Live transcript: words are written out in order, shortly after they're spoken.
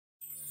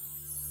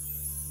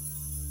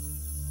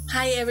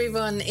Hi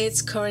everyone,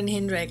 it's Corinne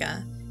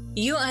Hinderegger.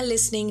 You are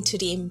listening to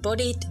the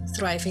Embodied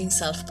Thriving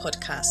Self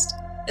podcast,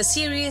 a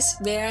series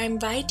where I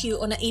invite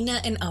you on an inner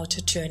and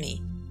outer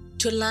journey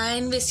to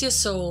align with your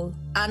soul,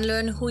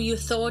 unlearn who you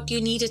thought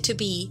you needed to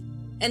be,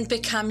 and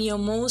become your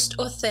most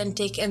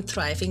authentic and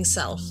thriving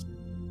self.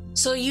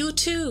 So you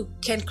too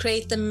can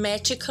create the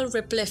magical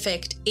ripple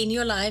effect in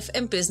your life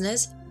and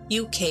business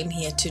you came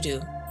here to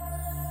do.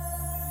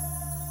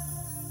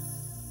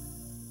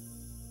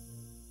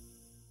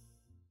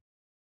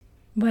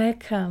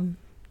 Welcome.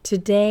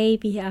 Today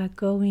we are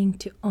going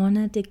to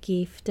honor the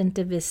gift and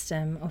the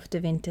wisdom of the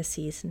winter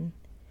season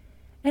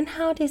and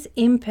how this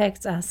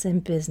impacts us in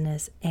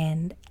business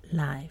and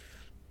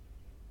life.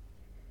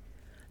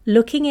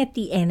 Looking at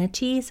the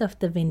energies of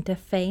the winter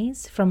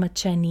phase from a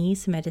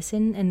Chinese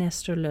medicine and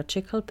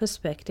astrological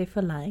perspective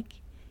alike,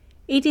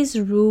 it is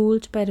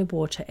ruled by the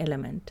water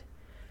element,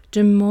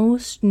 the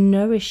most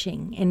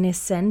nourishing and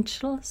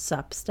essential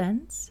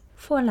substance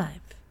for life.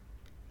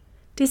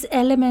 This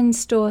element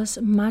stores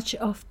much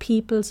of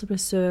people's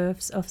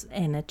reserves of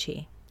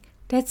energy.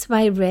 That's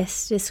why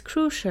rest is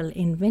crucial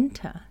in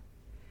winter.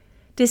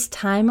 This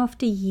time of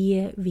the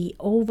year, we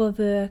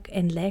overwork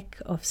and lack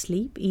of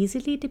sleep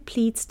easily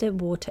depletes the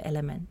water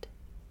element,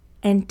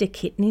 and the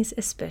kidneys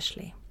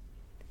especially.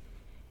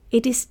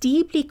 It is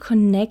deeply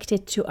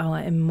connected to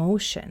our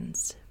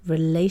emotions,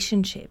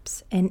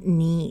 relationships, and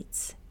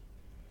needs.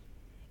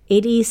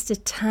 It is the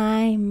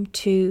time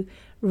to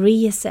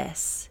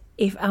reassess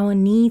if our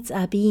needs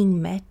are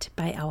being met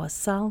by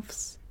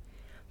ourselves,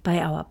 by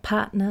our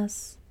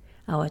partners,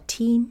 our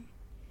team,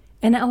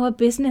 and our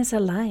business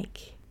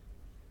alike.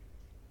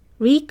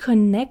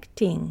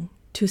 Reconnecting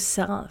to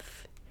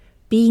self,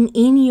 being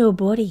in your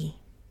body,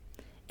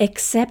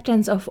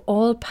 acceptance of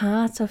all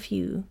parts of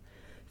you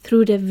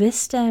through the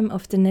wisdom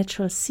of the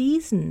natural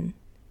season.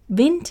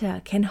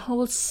 Winter can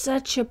hold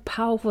such a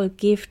powerful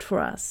gift for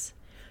us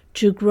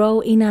to grow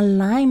in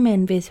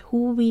alignment with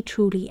who we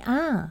truly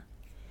are,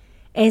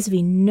 as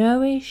we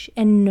nourish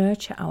and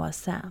nurture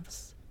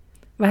ourselves,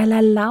 while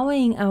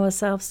allowing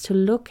ourselves to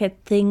look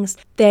at things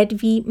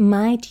that we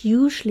might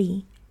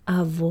usually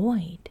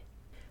avoid,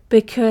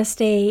 because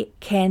they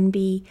can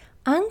be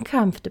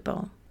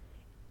uncomfortable.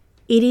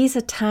 It is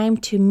a time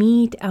to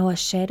meet our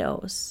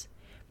shadows,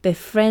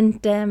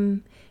 befriend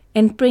them,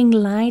 and bring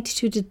light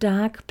to the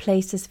dark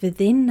places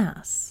within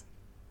us.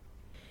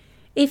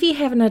 If you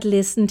have not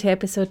listened to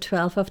episode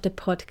 12 of the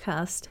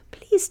podcast,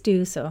 please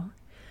do so.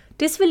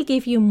 This will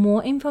give you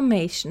more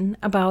information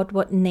about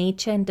what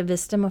nature and the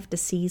wisdom of the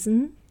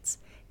seasons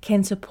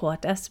can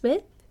support us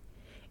with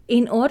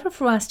in order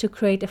for us to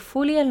create a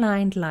fully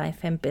aligned life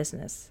and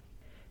business,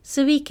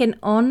 so we can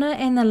honor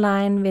and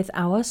align with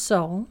our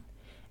soul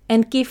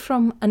and give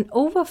from an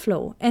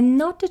overflow and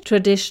not the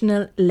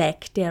traditional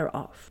lack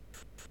thereof.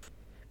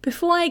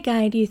 Before I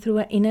guide you through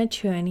an inner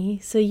journey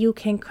so you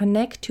can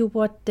connect to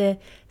what the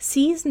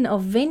season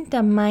of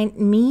winter might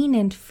mean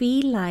and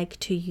feel like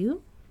to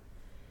you,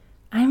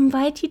 I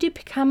invite you to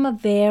become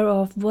aware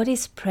of what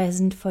is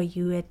present for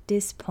you at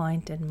this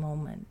point and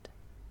moment.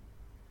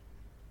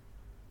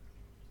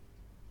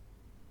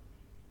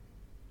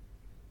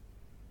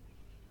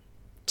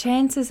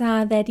 Chances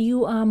are that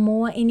you are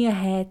more in your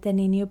head than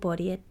in your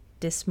body at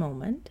this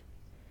moment.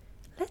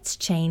 Let's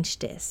change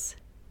this.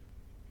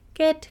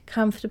 Get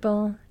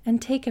comfortable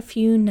and take a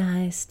few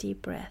nice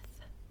deep breaths.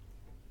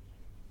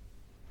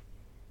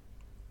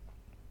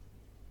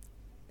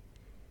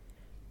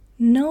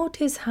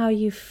 Notice how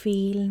you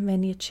feel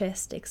when your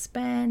chest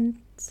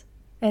expands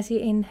as you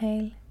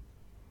inhale,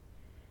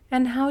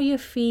 and how you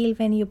feel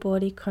when your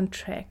body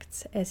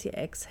contracts as you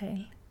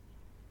exhale.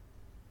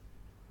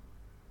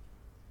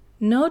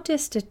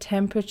 Notice the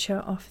temperature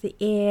of the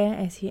air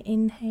as you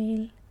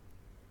inhale,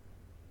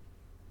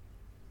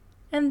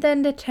 and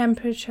then the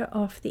temperature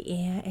of the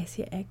air as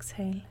you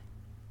exhale.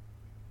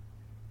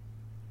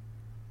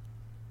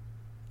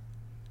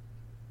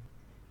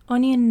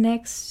 On your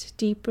next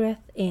deep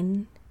breath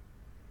in,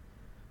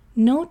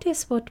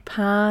 notice what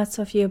parts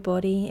of your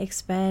body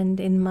expand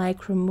in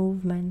micro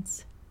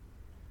movements,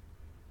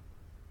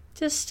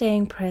 just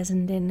staying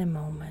present in the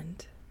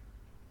moment.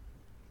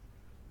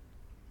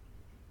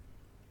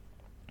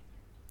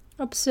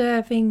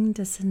 Observing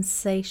the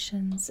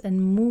sensations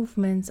and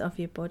movements of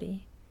your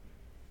body,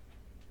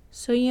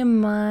 so your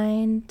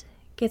mind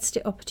gets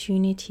the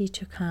opportunity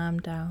to calm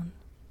down.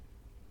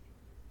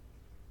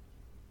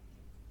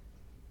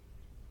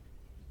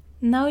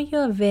 Now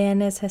your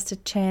awareness has the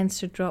chance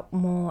to drop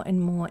more and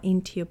more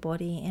into your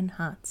body and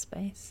heart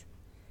space.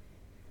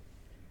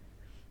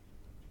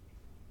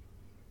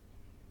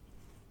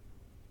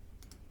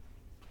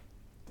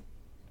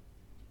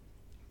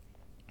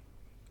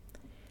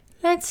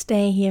 Let's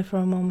stay here for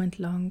a moment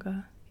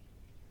longer.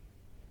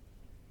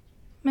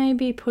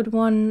 Maybe put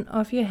one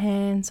of your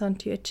hands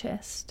onto your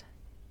chest.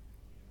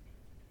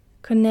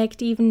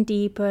 Connect even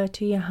deeper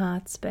to your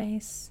heart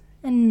space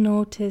and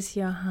notice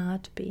your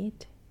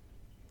heartbeat.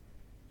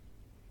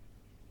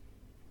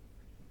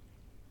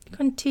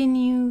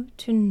 Continue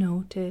to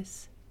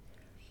notice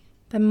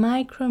the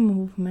micro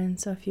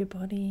movements of your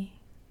body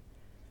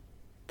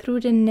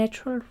through the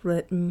natural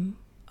rhythm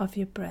of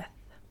your breath.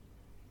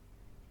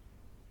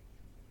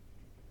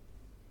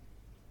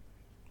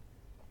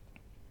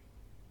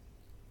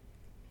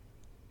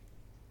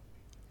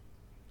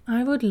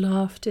 I would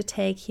love to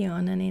take you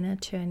on an inner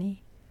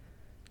journey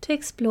to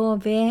explore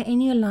where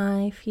in your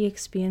life you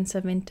experience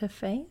a winter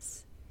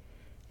phase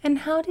and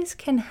how this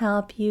can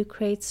help you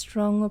create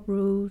stronger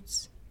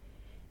roots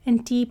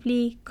and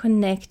deeply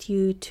connect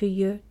you to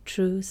your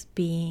true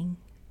being,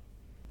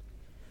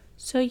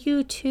 so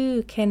you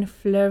too can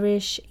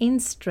flourish in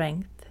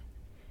strength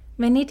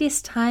when it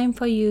is time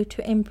for you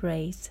to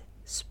embrace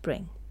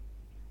spring.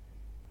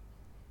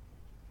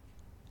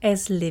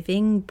 As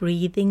living,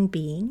 breathing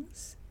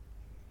beings,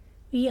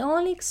 we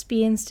all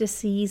experience the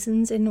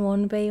seasons in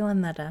one way or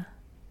another.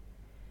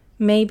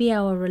 Maybe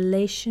our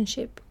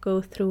relationship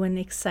goes through an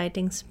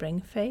exciting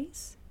spring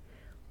phase,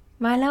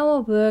 while our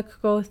work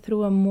goes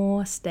through a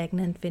more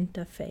stagnant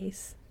winter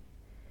phase.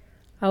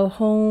 Our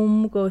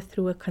home goes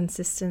through a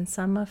consistent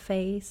summer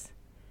phase,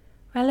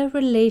 while a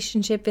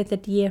relationship with a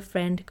dear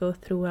friend goes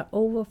through an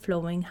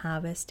overflowing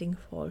harvesting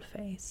fall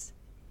phase.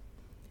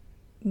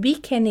 We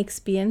can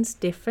experience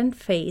different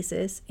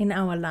phases in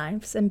our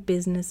lives and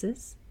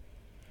businesses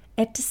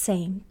at the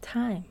same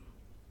time.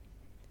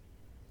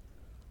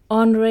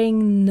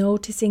 Honoring,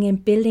 noticing,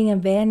 and building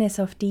awareness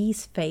of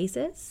these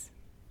phases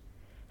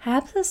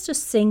helps us to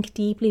sync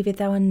deeply with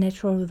our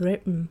natural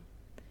rhythm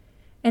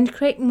and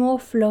create more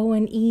flow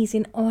and ease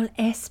in all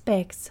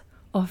aspects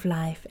of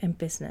life and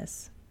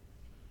business.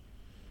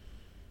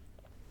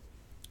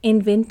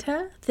 In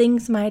winter,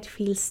 things might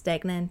feel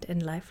stagnant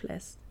and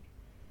lifeless.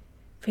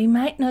 We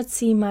might not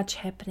see much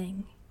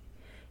happening.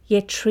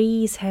 Yet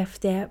trees have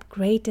their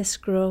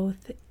greatest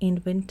growth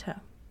in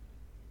winter.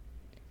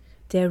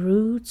 Their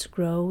roots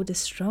grow the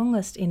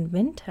strongest in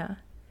winter.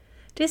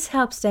 This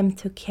helps them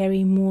to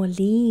carry more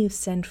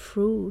leaves and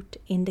fruit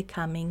in the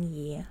coming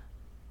year.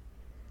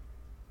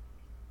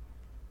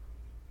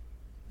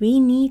 We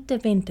need the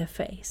winter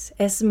phase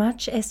as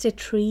much as the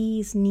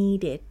trees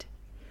need it,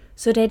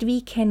 so that we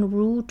can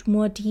root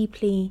more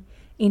deeply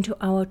into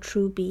our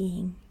true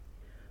being,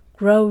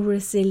 grow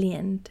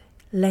resilient,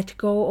 let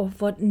go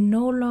of what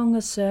no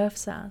longer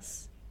serves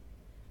us.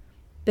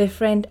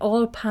 Befriend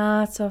all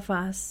parts of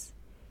us,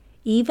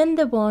 even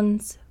the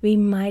ones we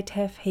might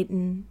have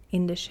hidden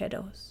in the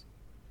shadows.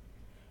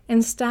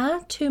 And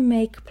start to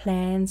make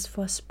plans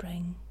for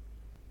spring.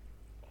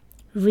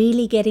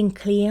 Really getting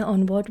clear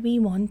on what we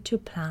want to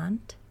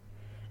plant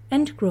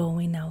and grow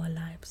in our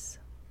lives.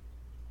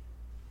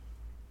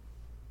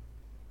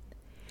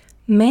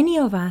 Many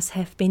of us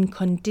have been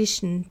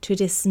conditioned to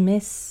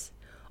dismiss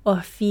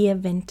or fear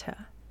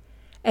winter,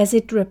 as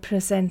it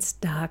represents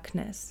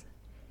darkness,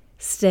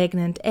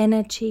 stagnant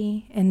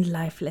energy, and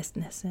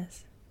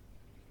lifelessness.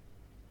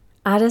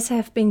 Others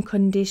have been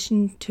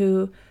conditioned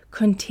to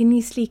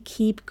continuously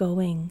keep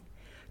going,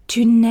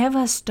 to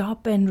never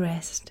stop and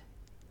rest,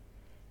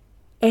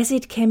 as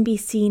it can be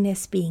seen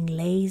as being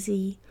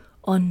lazy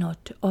or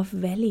not of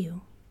value.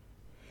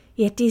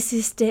 Yet this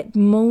is the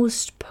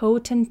most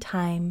potent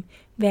time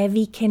where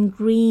we can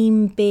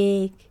dream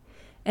big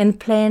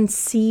and plant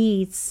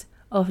seeds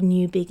of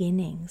new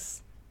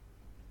beginnings.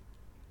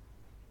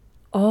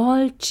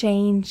 All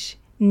change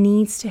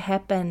needs to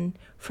happen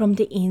from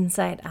the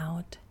inside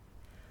out.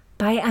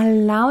 By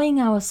allowing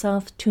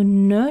ourselves to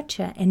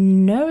nurture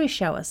and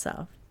nourish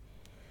ourselves,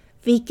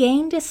 we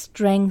gain the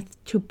strength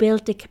to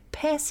build the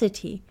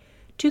capacity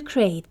to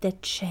create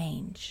that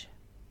change.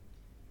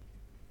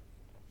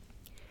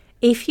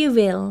 If you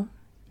will,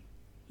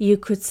 you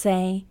could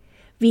say,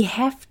 we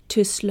have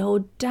to slow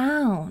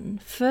down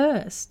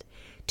first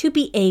to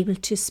be able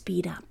to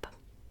speed up.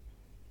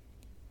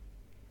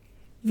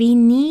 We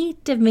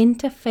need the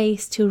winter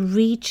phase to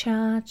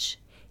recharge,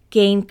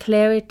 gain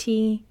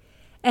clarity,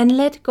 and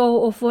let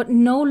go of what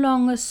no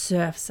longer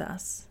serves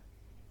us.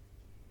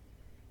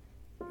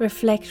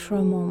 Reflect for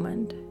a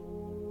moment.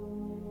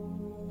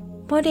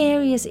 What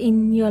areas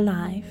in your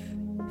life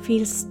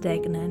feel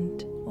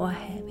stagnant or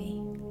heavy?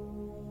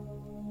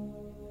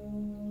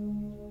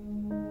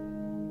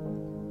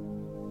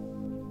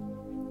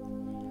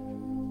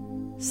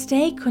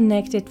 Stay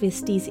connected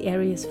with these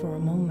areas for a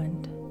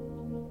moment.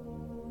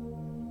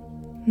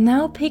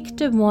 Now pick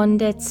the one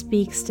that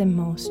speaks the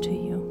most to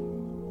you.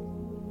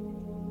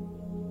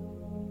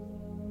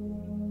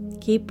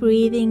 Keep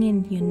breathing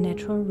in your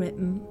natural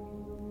rhythm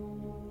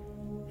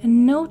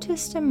and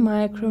notice the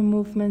micro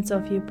movements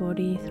of your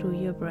body through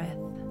your breath.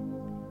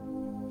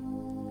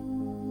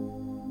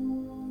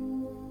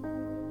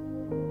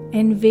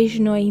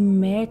 Envision or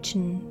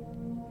imagine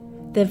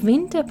the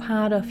winter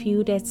part of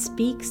you that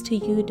speaks to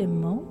you the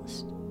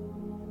most,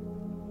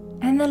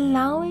 and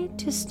allow it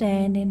to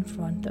stand in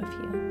front of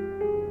you.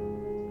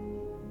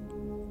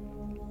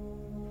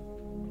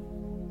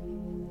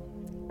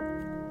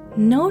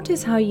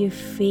 Notice how you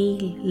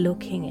feel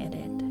looking at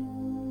it.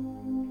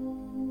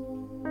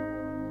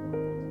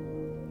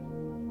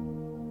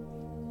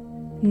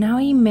 Now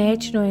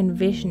imagine or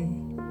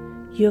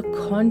envision you're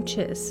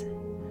conscious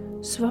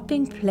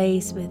swapping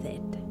place with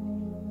it.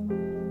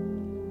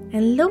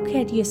 And look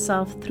at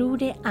yourself through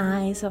the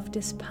eyes of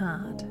this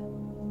part.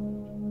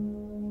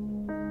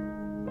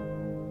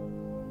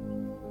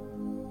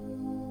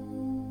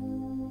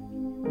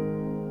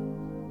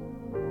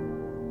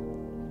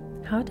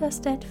 How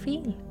does that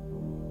feel?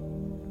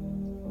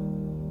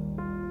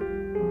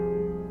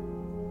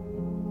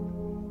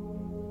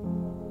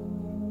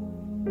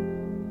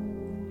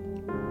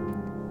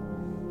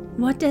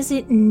 What does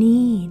it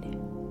need?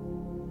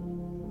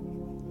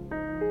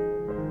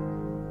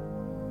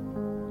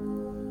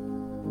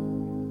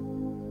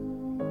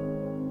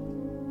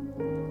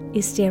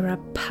 Is there a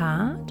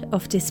part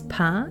of this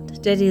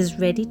part that is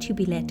ready to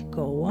be let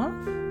go of?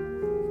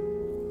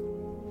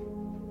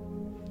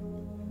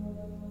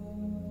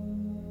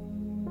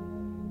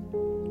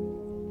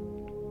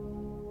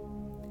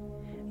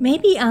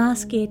 Maybe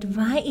ask it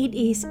why it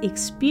is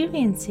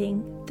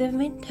experiencing the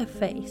winter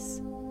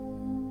phase.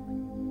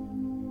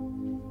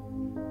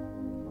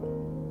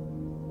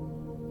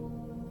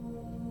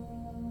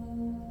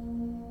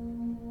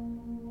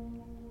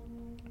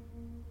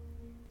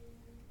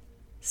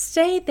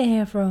 Stay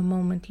there for a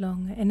moment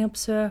longer and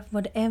observe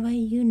whatever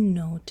you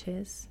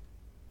notice.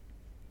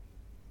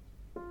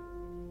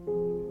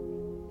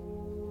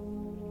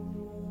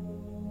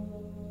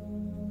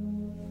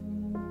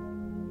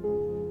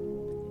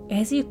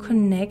 As you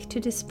connect to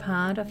this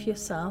part of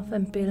yourself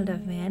and build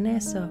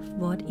awareness of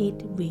what it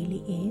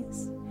really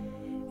is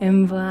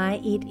and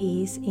why it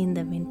is in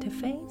the winter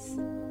phase,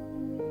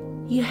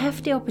 you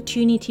have the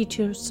opportunity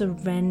to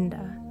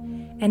surrender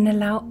and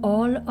allow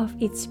all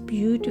of its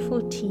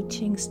beautiful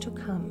teachings to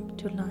come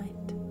to light.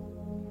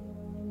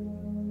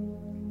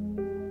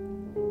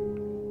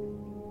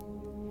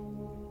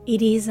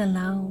 It is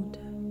allowed,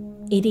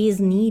 it is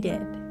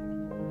needed,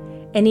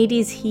 and it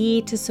is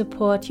here to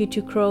support you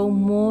to grow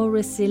more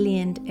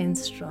resilient and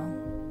strong.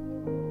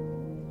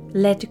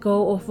 Let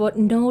go of what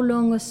no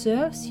longer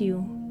serves you,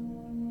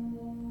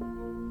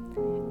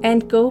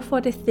 and go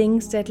for the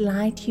things that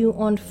light you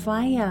on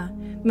fire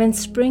when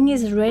spring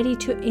is ready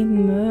to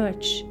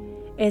emerge,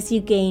 as you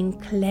gain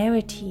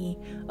clarity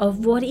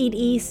of what it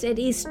is that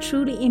is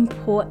truly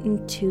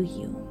important to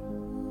you.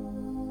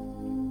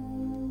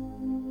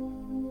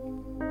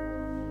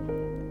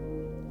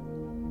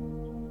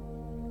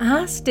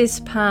 Ask this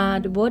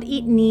part what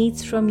it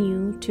needs from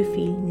you to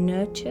feel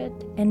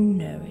nurtured and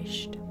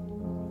nourished.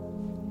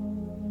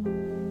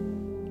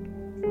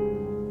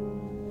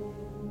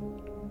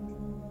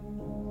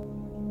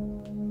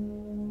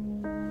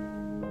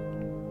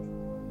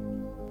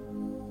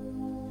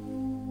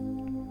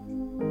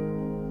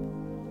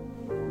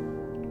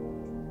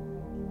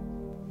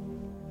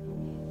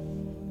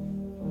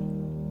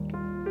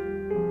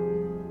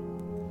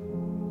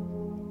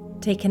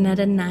 Take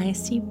another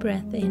nice deep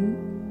breath in.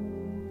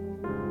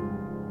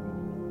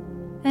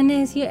 And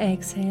as you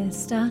exhale,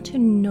 start to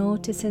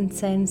notice and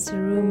sense the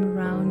room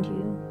around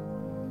you.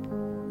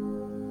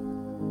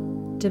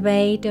 The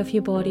weight of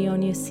your body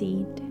on your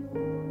seat.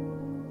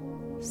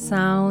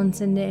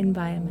 Sounds in the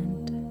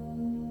environment.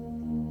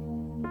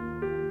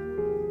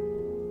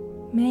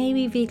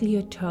 Maybe wiggle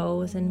your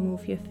toes and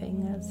move your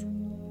fingers.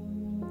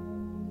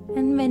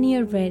 And when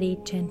you're ready,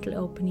 gently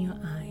open your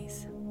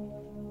eyes.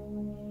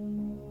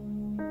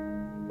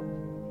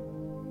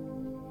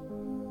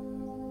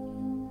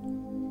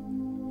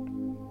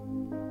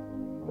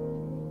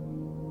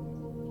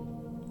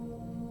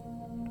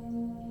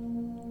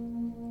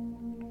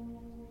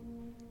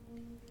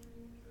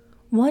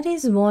 What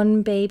is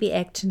one baby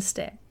action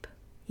step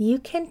you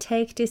can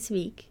take this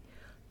week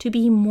to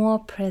be more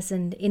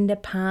present in the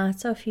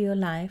parts of your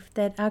life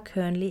that are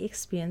currently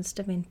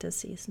experiencing the winter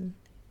season?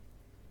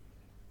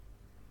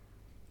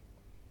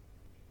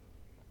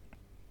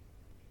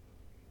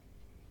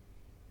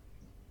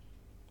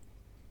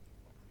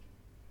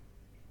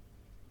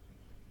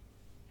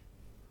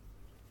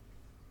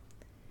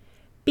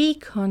 Be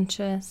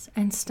conscious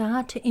and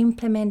start to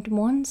implement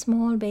one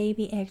small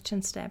baby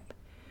action step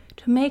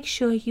to make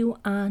sure you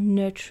are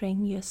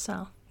nurturing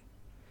yourself,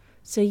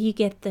 so you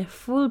get the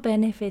full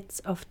benefits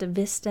of the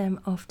wisdom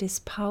of this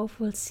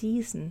powerful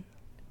season.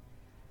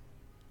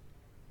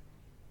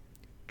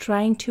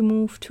 Trying to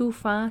move too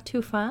far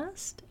too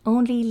fast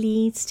only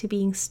leads to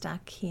being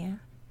stuck here.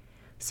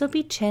 So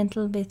be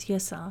gentle with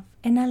yourself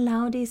and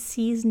allow this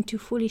season to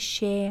fully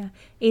share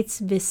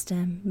its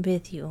wisdom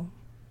with you.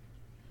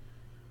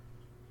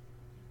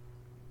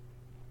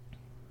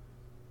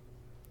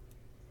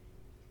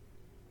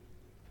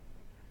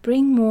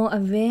 Bring more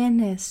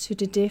awareness to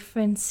the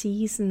different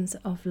seasons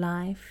of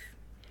life.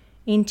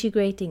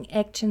 Integrating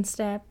action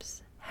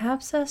steps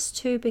helps us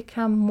to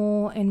become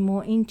more and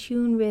more in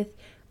tune with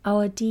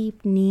our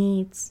deep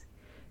needs,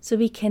 so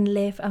we can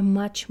live a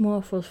much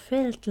more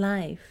fulfilled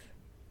life.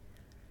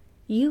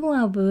 You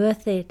are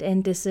worth it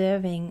and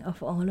deserving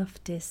of all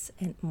of this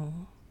and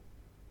more.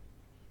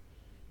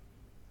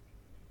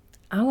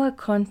 Our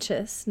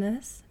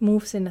consciousness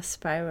moves in a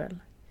spiral,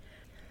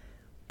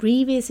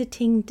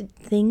 revisiting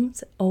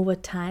things over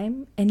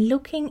time and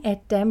looking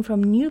at them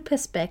from new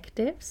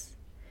perspectives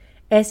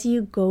as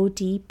you go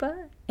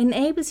deeper,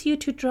 enables you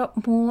to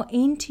drop more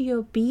into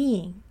your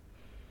being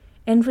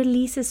and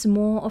releases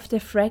more of the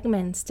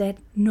fragments that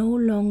no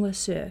longer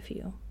serve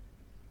you.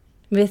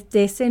 With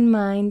this in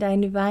mind, I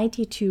invite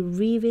you to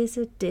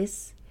revisit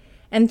this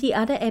and the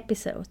other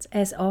episodes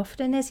as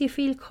often as you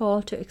feel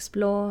called to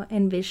explore,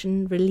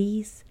 envision,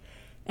 release,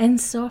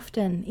 and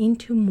soften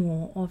into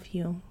more of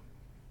you.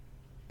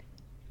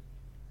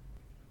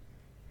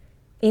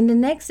 In the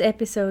next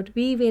episode,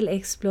 we will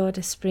explore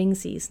the spring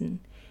season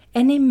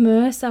and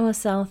immerse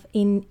ourselves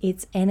in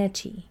its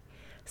energy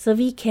so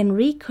we can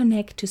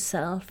reconnect to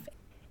self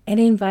and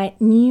invite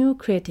new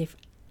creative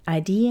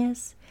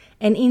ideas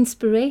and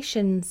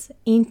inspirations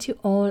into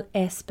all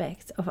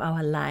aspects of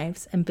our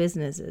lives and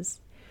businesses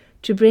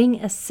to bring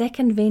a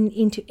second wind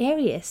into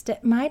areas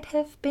that might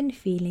have been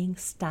feeling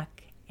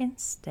stuck and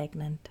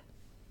stagnant.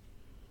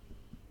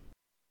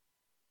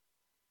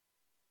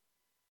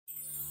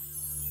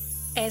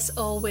 As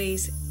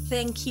always,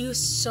 thank you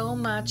so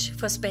much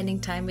for spending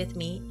time with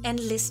me and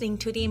listening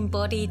to the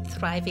Embodied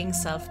Thriving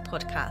Self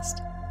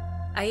podcast.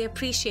 I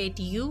appreciate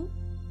you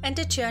and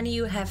the journey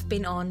you have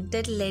been on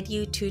that led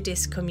you to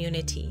this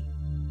community.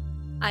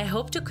 I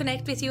hope to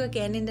connect with you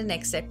again in the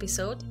next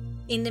episode.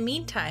 In the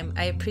meantime,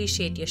 I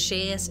appreciate your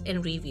shares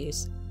and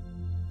reviews.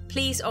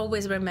 Please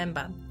always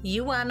remember,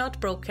 you are not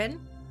broken,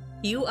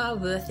 you are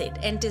worth it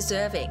and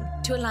deserving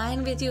to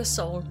align with your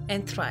soul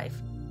and thrive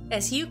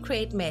as you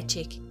create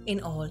magic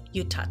in all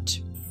you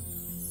touch.